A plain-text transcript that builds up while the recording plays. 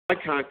I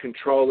can't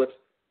control it,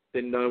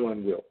 then no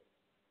one will.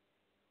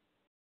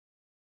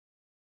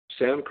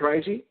 Sound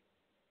crazy?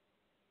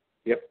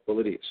 Yep, well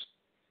it is.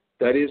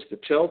 That is the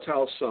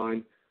telltale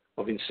sign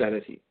of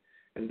insanity.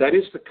 And that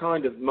is the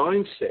kind of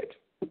mindset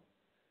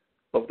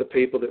of the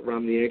people that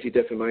run the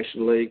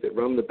Anti-Defamation League, that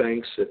run the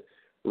banks, that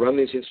run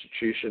these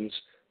institutions,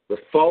 the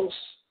false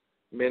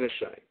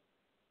Menashe,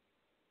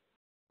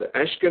 the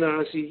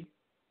Ashkenazi,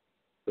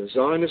 the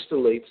Zionist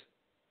elite,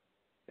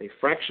 a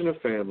fraction of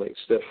families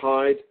that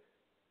hide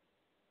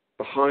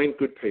behind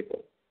good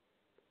people,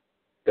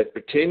 that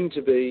pretend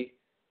to be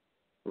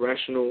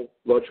rational,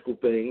 logical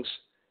beings,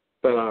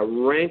 but are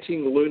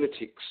ranting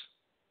lunatics,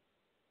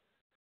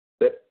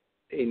 that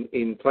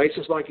in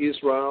places like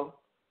Israel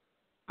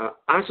are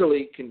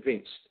utterly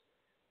convinced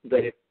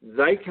that if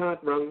they can't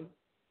run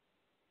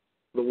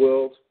the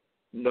world,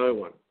 no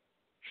one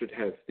should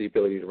have the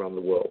ability to run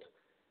the world.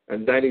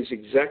 And that is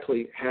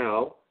exactly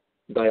how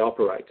they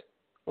operate,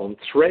 on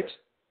threat,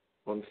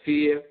 on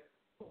fear,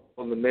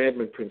 on the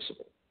madman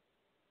principle.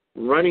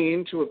 Running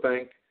into a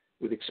bank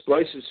with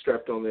explosives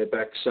strapped on their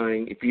back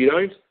saying, if you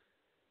don't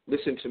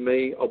listen to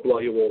me, I'll blow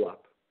you all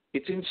up.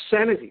 It's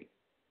insanity.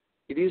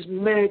 It is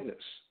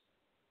madness.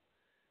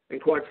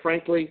 And quite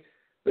frankly,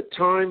 the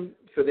time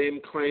for them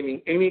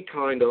claiming any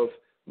kind of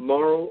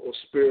moral or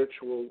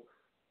spiritual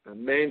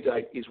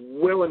mandate is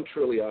well and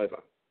truly over.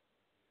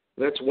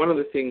 And that's one of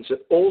the things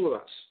that all of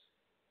us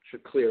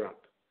should clear up.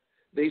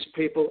 These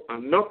people are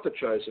not the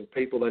chosen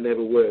people. They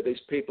never were. These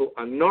people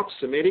are not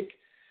Semitic.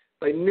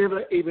 They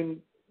never even,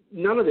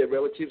 none of their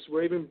relatives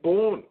were even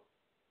born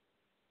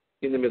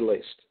in the Middle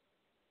East.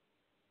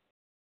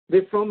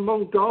 They're from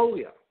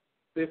Mongolia.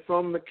 They're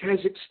from the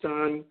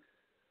Kazakhstan,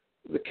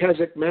 the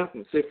Kazakh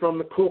mountains. They're from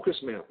the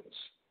Caucasus Mountains.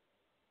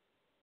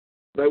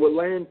 They were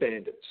land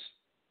bandits.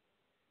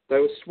 They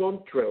were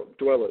swamp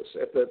dwellers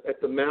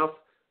at the mouth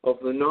of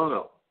the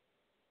Nile.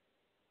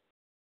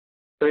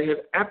 They have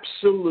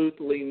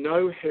absolutely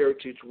no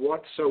heritage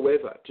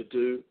whatsoever to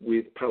do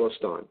with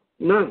Palestine.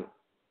 None.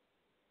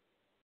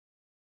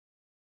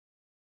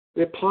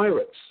 They're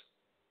pirates.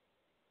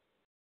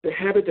 They're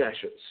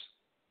haberdashers.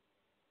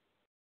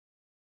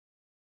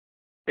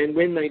 And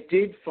when they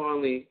did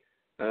finally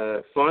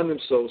find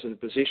themselves in a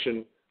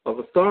position of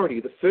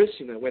authority, the first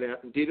thing they went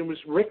out and did was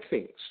wreck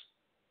things.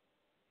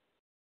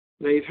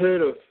 Now, you've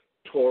heard of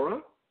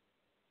Torah,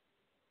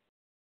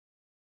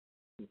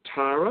 and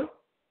Tara,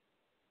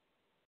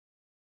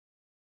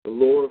 the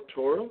law of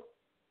Torah,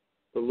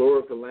 the law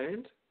of the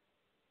land.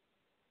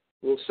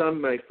 Well,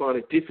 some may find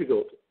it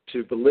difficult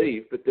to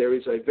believe, but there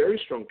is a very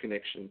strong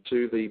connection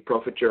to the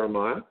prophet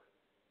Jeremiah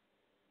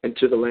and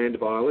to the land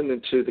of Ireland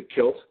and to the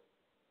Celt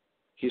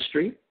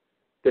history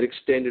that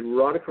extended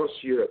right across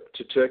Europe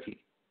to Turkey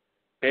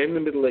and the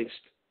Middle East,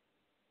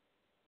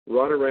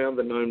 right around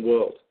the known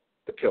world,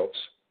 the Celts,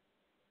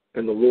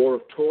 and the law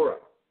of Torah,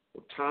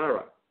 or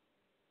Tara.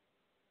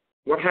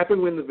 What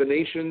happened when the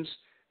Venetians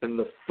and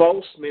the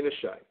false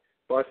Menashe,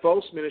 by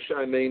false Menashe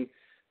I mean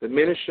the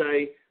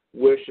Menashe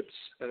worships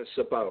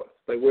Sabaoth,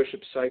 they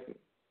worship Satan.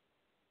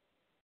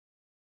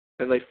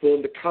 And they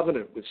formed a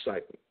covenant with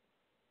Satan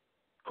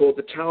called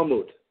the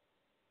Talmud,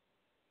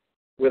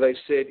 where they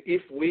said,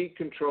 if we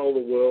control the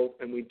world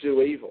and we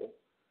do evil,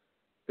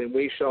 then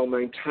we shall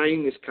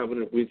maintain this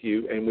covenant with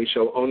you and we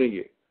shall honour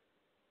you.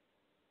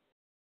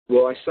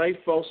 Well, I say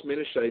false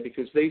Menashe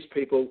because these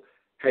people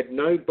had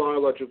no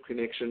biological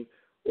connection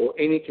or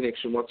any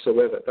connection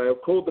whatsoever. They are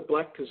called the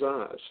Black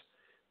Khazars.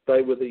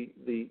 They were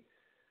the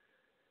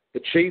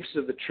chiefs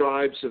of the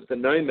tribes of the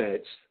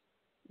nomads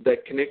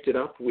that connected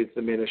up with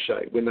the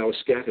Menashe when they were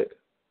scattered.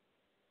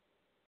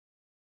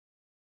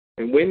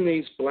 And when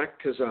these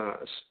Black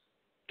Khazars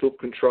took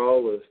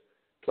control of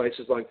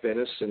places like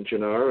Venice and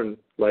Genoa and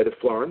later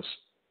Florence,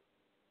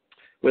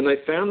 when they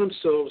found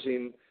themselves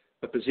in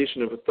a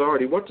position of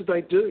authority, what did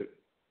they do?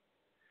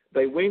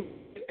 They went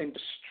and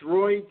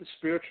destroyed the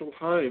spiritual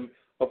home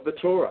of the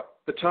Torah,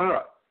 the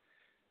Tara.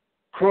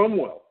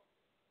 Cromwell,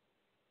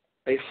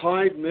 a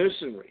hired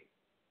mercenary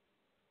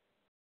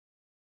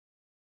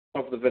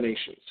of the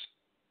Venetians,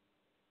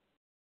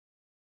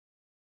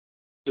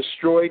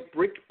 destroyed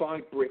brick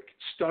by brick,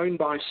 stone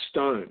by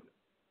stone,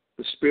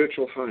 the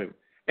spiritual home,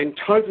 and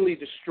totally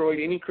destroyed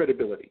any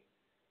credibility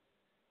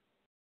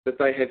that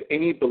they had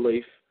any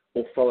belief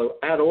or follow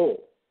at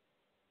all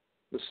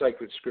the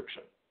sacred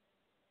scripture.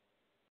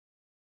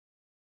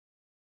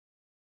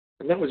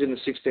 And that was in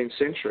the 16th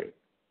century.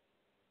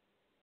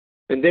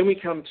 And then we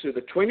come to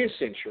the 20th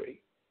century,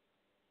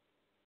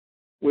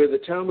 where the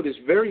Talmud is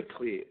very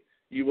clear.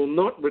 You will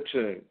not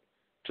return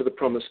to the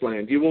promised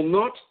land. You will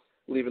not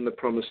live in the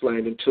promised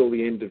land until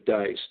the end of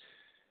days.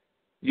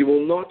 You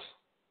will not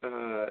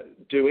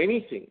do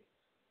anything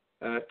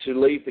to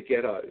leave the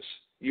ghettos.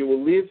 You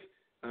will live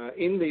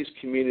in these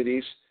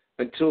communities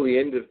until the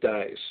end of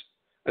days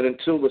and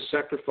until the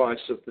sacrifice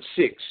of the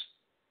six,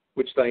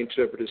 which they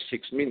interpret as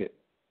 6 million.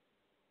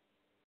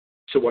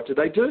 So what do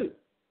they do?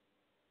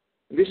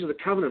 And this is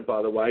a covenant,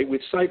 by the way,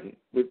 with Satan,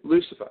 with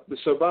Lucifer, with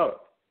Sabaoth,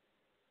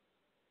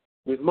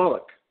 with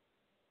Moloch.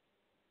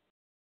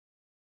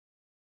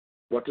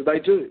 What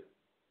do?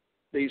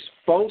 These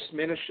false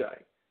Menashe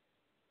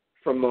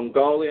from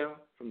Mongolia,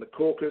 from the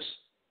Caucasus,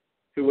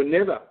 who were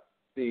never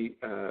the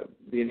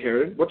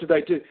inherited, what do?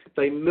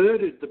 They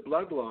murdered the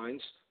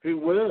bloodlines who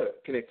were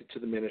connected to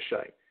the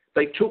Menashe.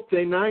 They took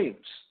their names.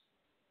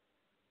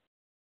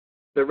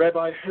 The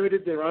rabbi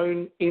herded their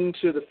own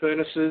into the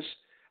furnaces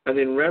and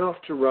then ran off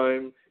to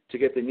Rome to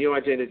get the new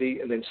identity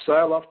and then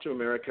sail off to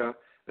America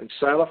and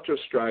sail off to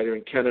Australia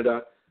and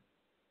Canada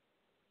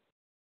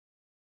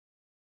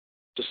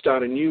to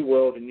start a new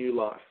world, a new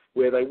life,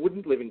 where they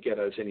wouldn't live in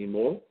ghettos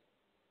anymore.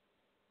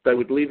 They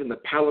would live in the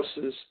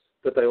palaces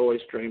that they always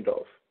dreamed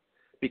of,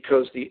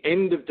 because the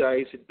end of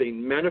days had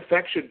been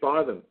manufactured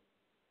by them.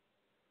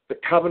 The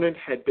covenant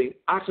had been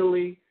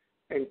utterly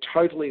and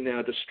totally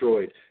now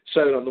destroyed.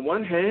 So that on the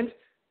one hand,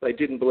 they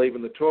didn't believe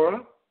in the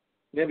Torah,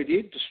 never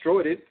did,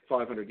 destroyed it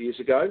 500 years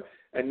ago,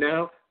 and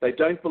now they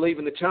don't believe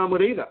in the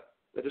Talmud either.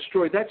 They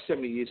destroyed that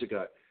 70 years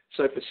ago.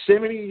 So for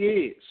 70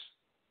 years,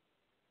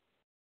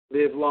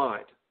 they've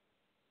lied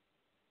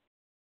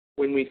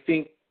when we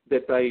think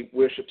that they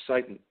worship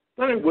Satan.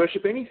 They don't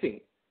worship anything.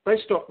 They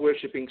stopped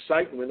worshipping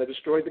Satan when they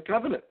destroyed the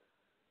covenant.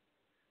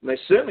 And they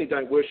certainly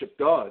don't worship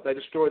God. They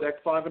destroyed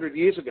that 500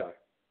 years ago.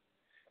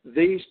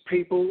 These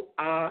people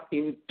are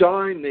in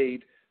dire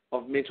need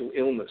of mental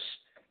illness.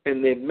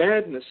 And their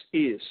madness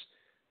is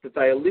that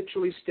they are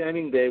literally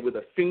standing there with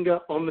a finger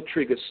on the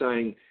trigger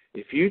saying,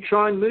 if you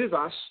try and move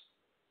us,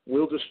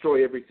 we'll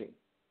destroy everything.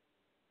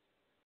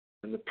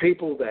 And the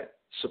people that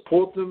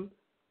support them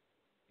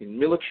in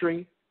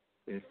military,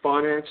 in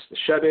finance, the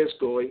Shabbos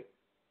Goy,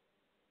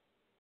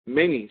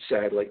 many,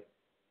 sadly,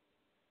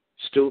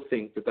 still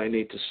think that they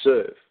need to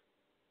serve.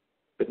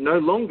 But no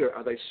longer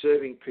are they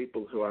serving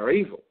people who are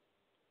evil.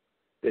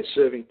 They're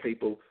serving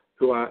people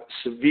who are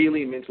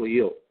severely mentally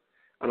ill.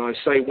 And I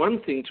say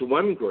one thing to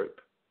one group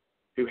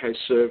who has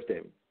served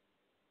them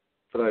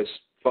for those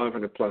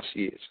 500 plus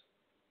years: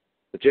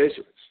 the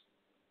Jesuits.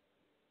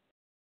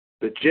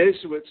 The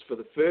Jesuits, for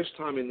the first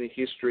time in their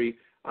history,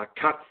 are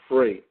cut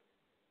free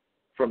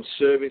from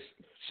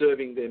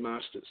serving their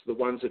masters, the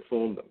ones that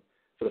formed them.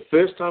 For the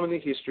first time in their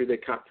history, they're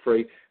cut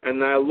free, and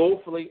they are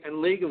lawfully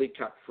and legally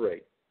cut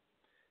free,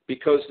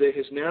 because there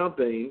has now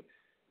been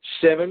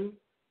 7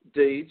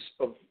 deeds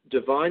of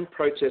divine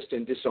protest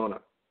and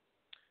dishonour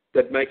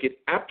that make it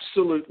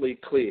absolutely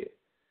clear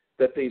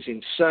that these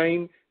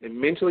insane and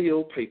mentally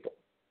ill people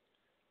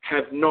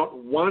have not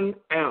 1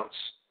 ounce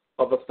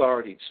of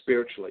authority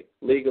spiritually,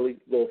 legally,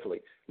 lawfully.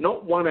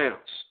 Not 1 ounce.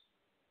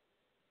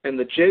 And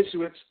the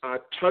Jesuits are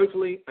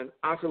totally and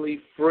utterly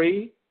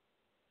free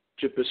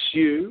to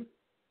pursue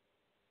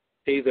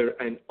either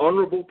an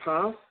honourable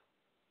path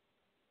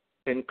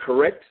and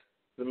correct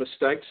the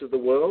mistakes of the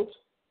world,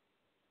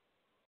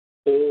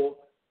 or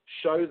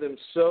show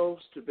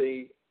themselves to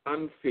be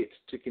unfit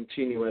to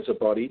continue as a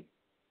body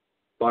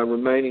by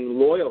remaining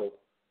loyal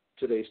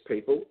to these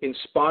people, in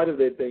spite of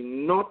there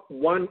being not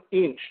 1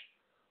 inch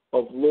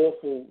of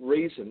lawful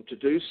reason to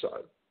do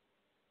so,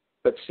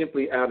 but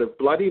simply out of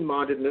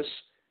bloody-mindedness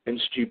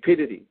and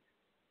stupidity,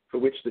 for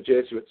which the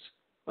Jesuits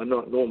are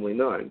not normally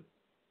known,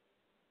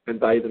 and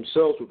they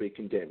themselves will be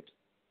condemned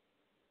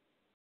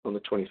on the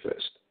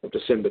 21st of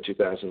December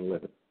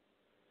 2011.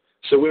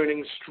 So we're in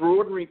an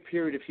extraordinary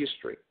period of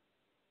history,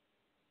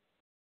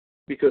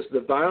 because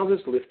the veil has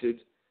lifted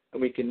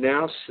and we can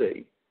now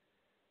see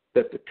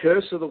that the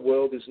curse of the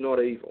world is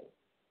not evil.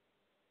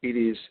 It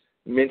is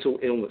mental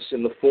illness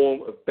in the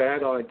form of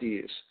bad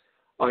ideas,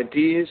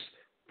 ideas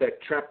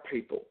that trap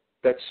people,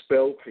 that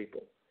spell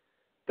people,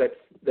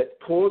 that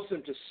cause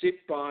them to sit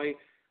by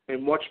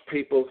and watch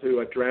people who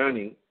are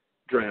drowning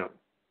drown,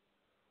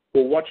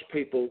 or watch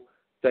people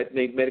that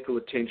need medical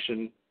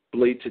attention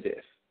bleed to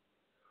death,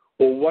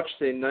 or watch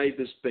their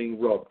neighbours being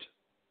robbed,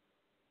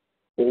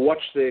 or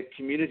watch their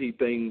community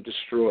being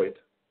destroyed,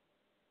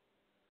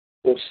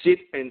 or sit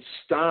and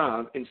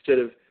starve instead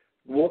of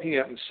walking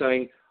out and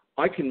saying,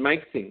 I can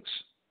make things,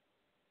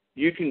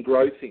 you can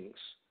grow things,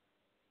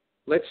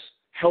 let's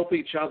help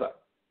each other.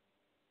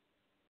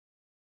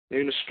 Now,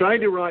 in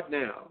Australia right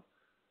now,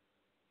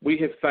 we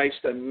have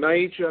faced a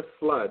major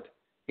flood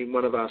in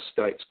one of our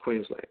states,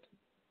 Queensland,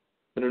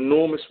 an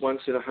enormous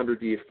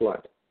once-in-a-100-year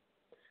flood.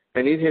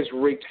 And it has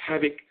wreaked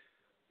havoc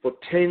for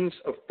tens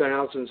of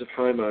thousands of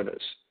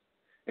homeowners,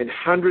 and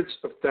hundreds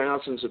of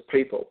thousands of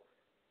people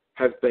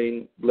have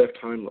been left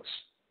homeless.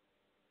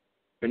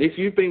 And if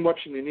you've been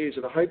watching the news,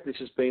 and I hope this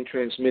has been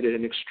transmitted,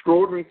 an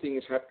extraordinary thing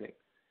is happening,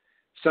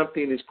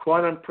 something that is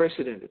quite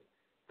unprecedented,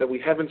 that we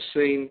haven't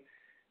seen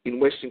in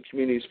Western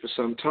communities for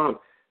some time.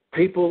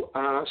 People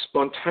are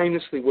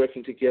spontaneously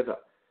working together.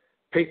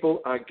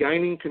 People are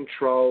gaining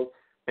control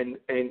and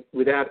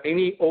without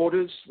any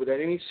orders, without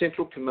any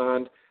central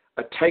command,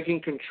 are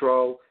taking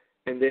control,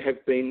 and there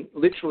have been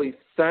literally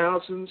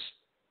thousands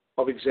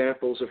of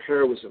examples of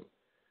heroism,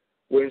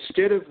 where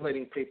instead of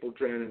letting people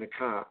drown in a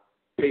car,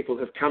 people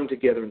have come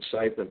together and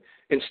saved them.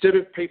 Instead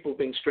of people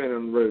being stranded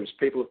on roofs,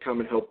 people have come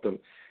and helped them.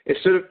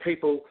 Instead of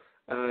people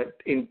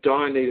in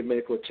dire need of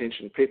medical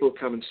attention, people have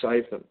come and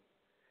saved them.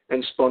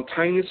 And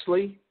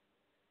spontaneously,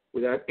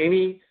 without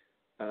any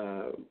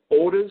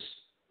orders,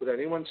 without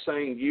anyone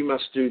saying you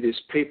must do this.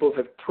 People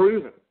have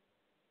proven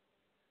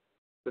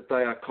that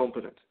they are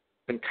competent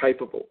and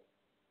capable,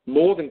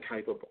 more than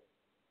capable,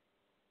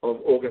 of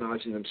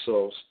organising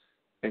themselves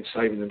and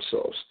saving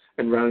themselves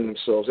and running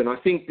themselves. And I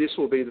think this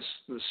will be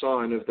the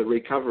sign of the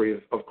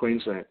recovery of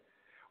Queensland.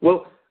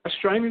 Well,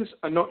 Australians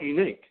are not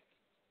unique.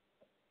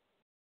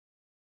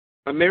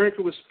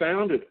 America was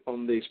founded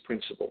on these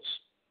principles.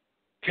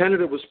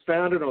 Canada was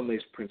founded on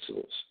these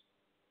principles.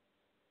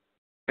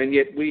 And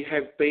yet we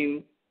have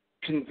been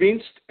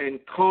convinced and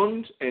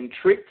conned and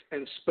tricked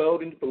and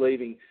spurred into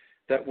believing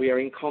that we are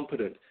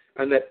incompetent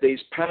and that these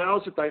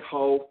powers that they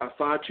hold are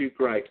far too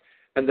great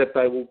and that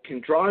they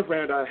can drive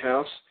around our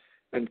house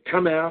and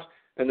come out,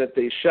 and that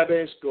these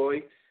Chavez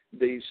Goy,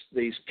 these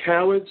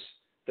cowards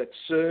that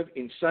serve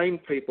insane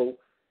people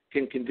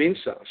can convince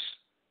us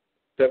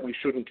that we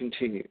shouldn't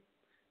continue,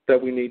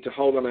 that we need to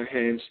hold on our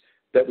hands,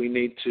 that we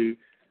need to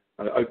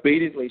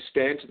obediently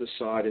stand to the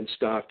side and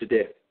starve to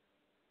death.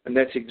 And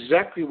that's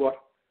exactly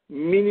what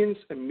millions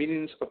and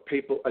millions of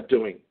people are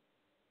doing.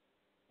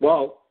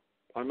 Well,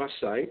 I must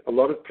say, a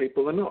lot of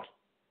people are not.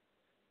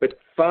 But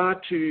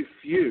far too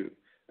few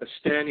are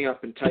standing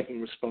up and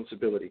taking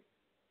responsibility.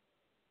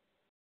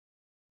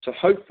 So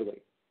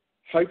hopefully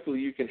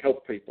you can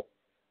help people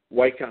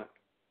wake up.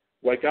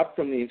 Wake up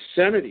from the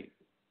insanity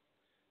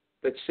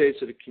that says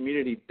that a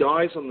community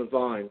dies on the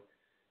vine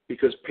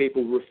because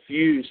people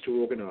refuse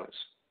to organise.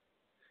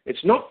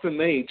 It's not for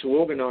me to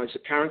organise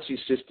a currency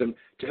system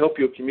to help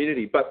your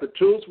community, but the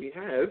tools we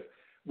have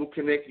will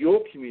connect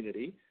your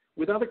community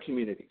with other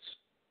communities.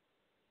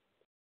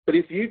 But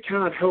if you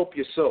can't help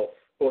yourself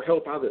or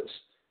help others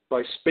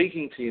by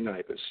speaking to your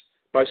neighbours,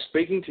 by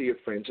speaking to your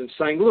friends and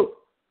saying, look,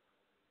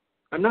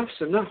 enough's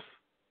enough.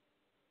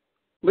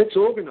 Let's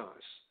organise.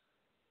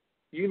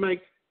 You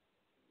make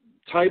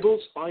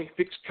tables, I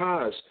fix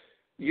cars.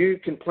 You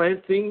can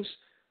plant things,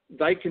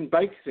 they can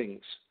bake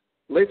things.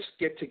 Let's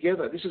get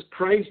together. This is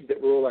crazy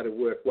that we're all out of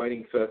work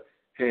waiting for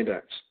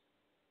handouts.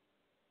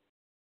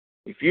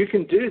 If you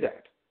can do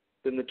that,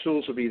 then the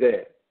tools will be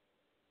there.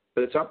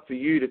 But it's up for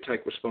you to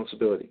take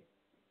responsibility.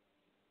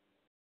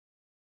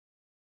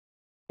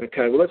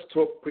 Okay, well, let's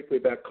talk quickly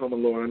about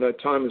common law. I know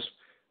time is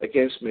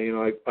against me,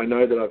 and I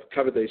know that I've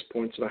covered these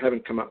points, and I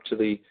haven't come up to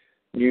the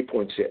new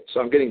points yet. So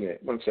I'm getting there.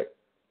 One sec.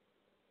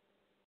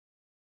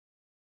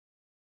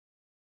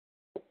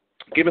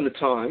 Given the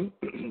time,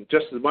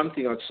 just the one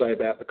thing I'd say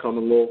about the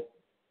common law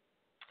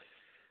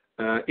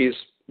is,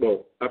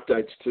 well,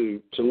 updates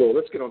to law.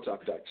 Let's get on to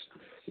updates.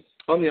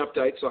 On the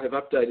updates, I have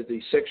updated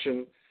the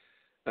section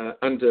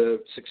under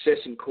success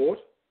in court,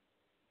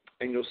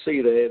 and you'll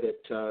see there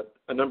that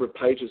a number of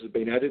pages have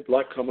been added,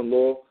 like common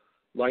law,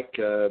 like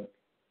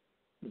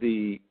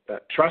the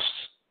trusts,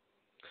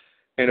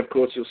 and of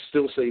course you'll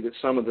still see that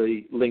some of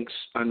the links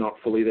are not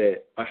fully there.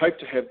 I hope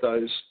to have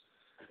those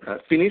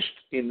finished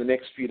in the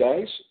next few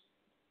days,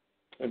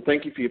 and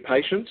thank you for your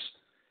patience.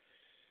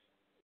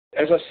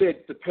 As I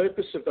said, the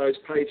purpose of those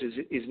pages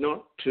is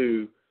not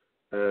to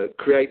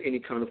create any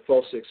kind of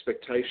false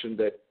expectation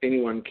that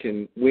anyone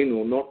can win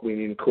or not win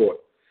in court.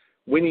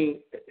 Winning,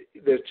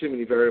 there's too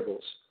many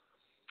variables.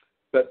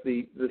 But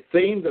the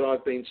theme that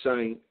I've been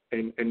saying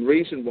and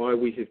reason why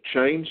we have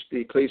changed the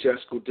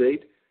ecclesiastical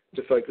deed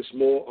to focus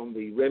more on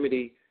the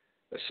remedy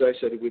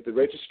associated with the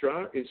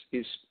registrar is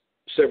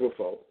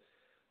severalfold.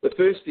 The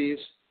first is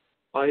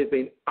I have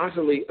been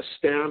utterly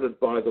astounded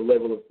by the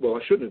level of, well,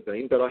 I shouldn't have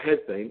been, but I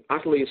have been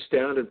utterly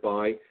astounded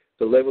by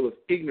the level of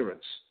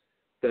ignorance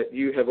that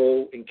you have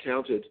all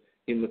encountered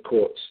in the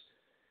courts.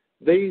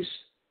 These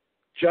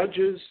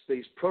judges,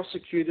 these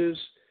prosecutors,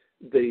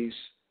 these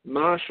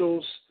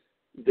marshals,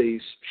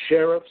 these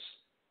sheriffs,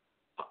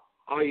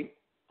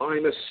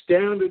 I'm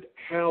astounded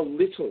how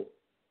little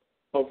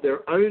of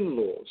their own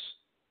laws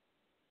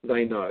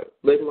they know,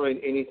 let alone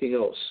anything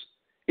else.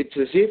 It's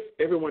as if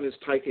everyone has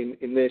taken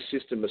in their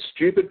system a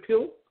stupid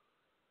pill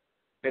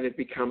and have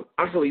become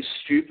utterly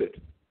stupid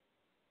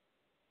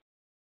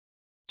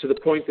to the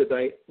point that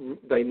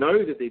they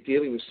know that they're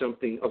dealing with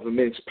something of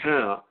immense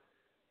power,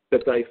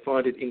 but they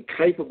find it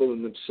incapable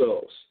in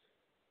themselves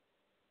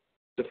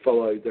to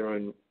follow their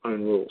own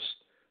rules.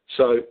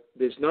 So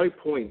there's no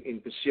point in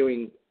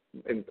pursuing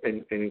and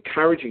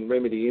encouraging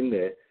remedy in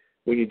there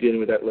when you're dealing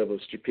with that level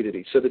of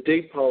stupidity. So the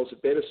deed polls are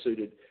better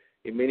suited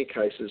in many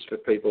cases for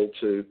people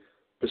to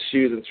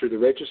pursue them through the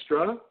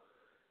registrar.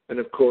 And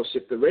of course,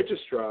 if the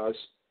registrars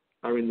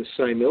are in the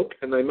same ilk,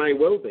 and they may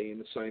well be in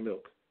the same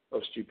ilk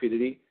of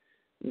stupidity,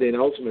 then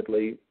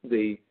ultimately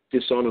the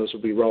dishonours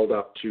will be rolled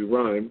up to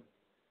Rome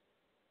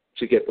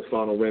to get the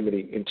final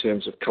remedy in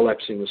terms of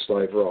collapsing the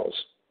slave rolls.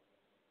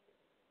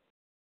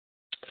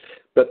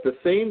 But the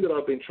theme that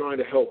I've been trying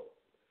to help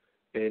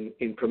in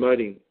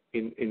promoting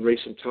in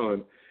recent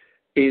time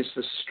is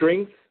the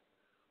strength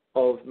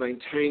of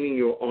maintaining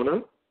your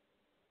honour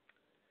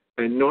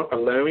and not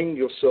allowing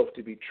yourself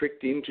to be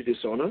tricked into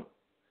dishonour,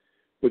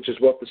 which is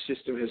what the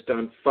system has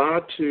done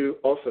far too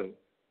often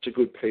to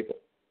good people,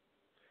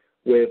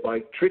 whereby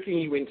tricking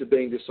you into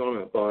being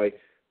dishonoured by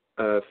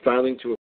failing to